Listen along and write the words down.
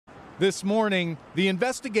This morning, the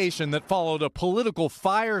investigation that followed a political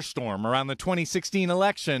firestorm around the 2016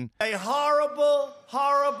 election. A horrible,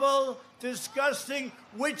 horrible, disgusting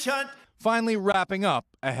witch hunt. Finally wrapping up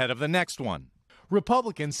ahead of the next one.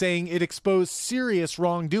 Republicans saying it exposed serious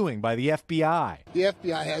wrongdoing by the FBI. The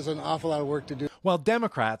FBI has an awful lot of work to do. While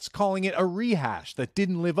Democrats calling it a rehash that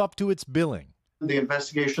didn't live up to its billing. The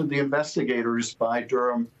investigation, the investigators by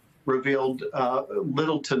Durham revealed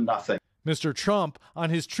little to nothing. Mr. Trump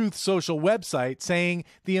on his Truth Social website saying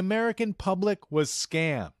the American public was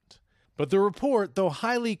scammed. But the report, though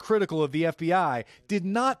highly critical of the FBI, did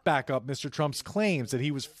not back up Mr. Trump's claims that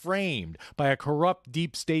he was framed by a corrupt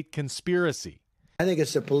deep state conspiracy. I think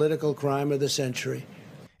it's the political crime of the century.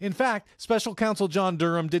 In fact, Special Counsel John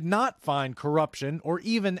Durham did not find corruption or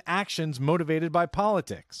even actions motivated by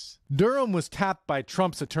politics. Durham was tapped by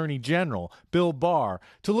Trump's Attorney General, Bill Barr,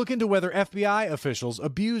 to look into whether FBI officials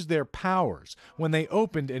abused their powers when they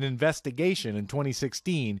opened an investigation in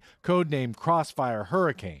 2016, codenamed Crossfire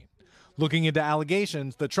Hurricane, looking into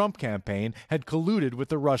allegations the Trump campaign had colluded with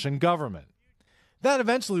the Russian government. That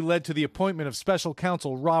eventually led to the appointment of Special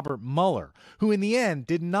Counsel Robert Mueller, who in the end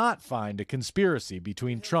did not find a conspiracy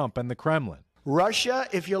between Trump and the Kremlin. Russia,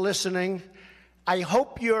 if you're listening, I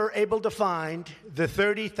hope you're able to find the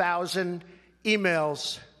 30,000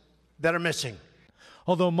 emails that are missing.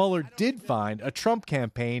 Although Mueller did find a Trump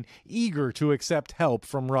campaign eager to accept help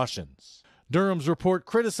from Russians. Durham's report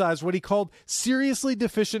criticized what he called seriously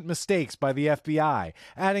deficient mistakes by the FBI,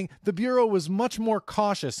 adding the Bureau was much more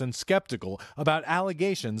cautious and skeptical about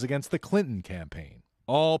allegations against the Clinton campaign.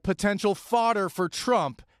 All potential fodder for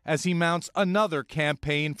Trump as he mounts another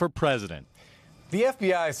campaign for president. The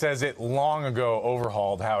FBI says it long ago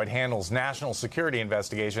overhauled how it handles national security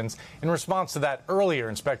investigations in response to that earlier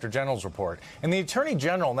Inspector General's report. And the Attorney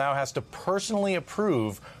General now has to personally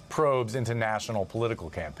approve probes into national political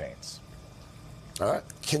campaigns. All right,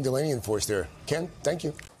 Ken Dilanian for us there. Ken, thank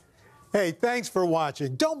you. Hey, thanks for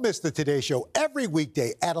watching. Don't miss the Today Show every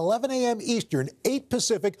weekday at 11 a.m. Eastern, 8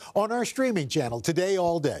 Pacific on our streaming channel, Today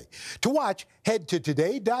All Day. To watch, head to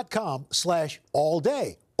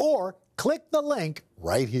today.com/allday or click the link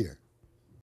right here.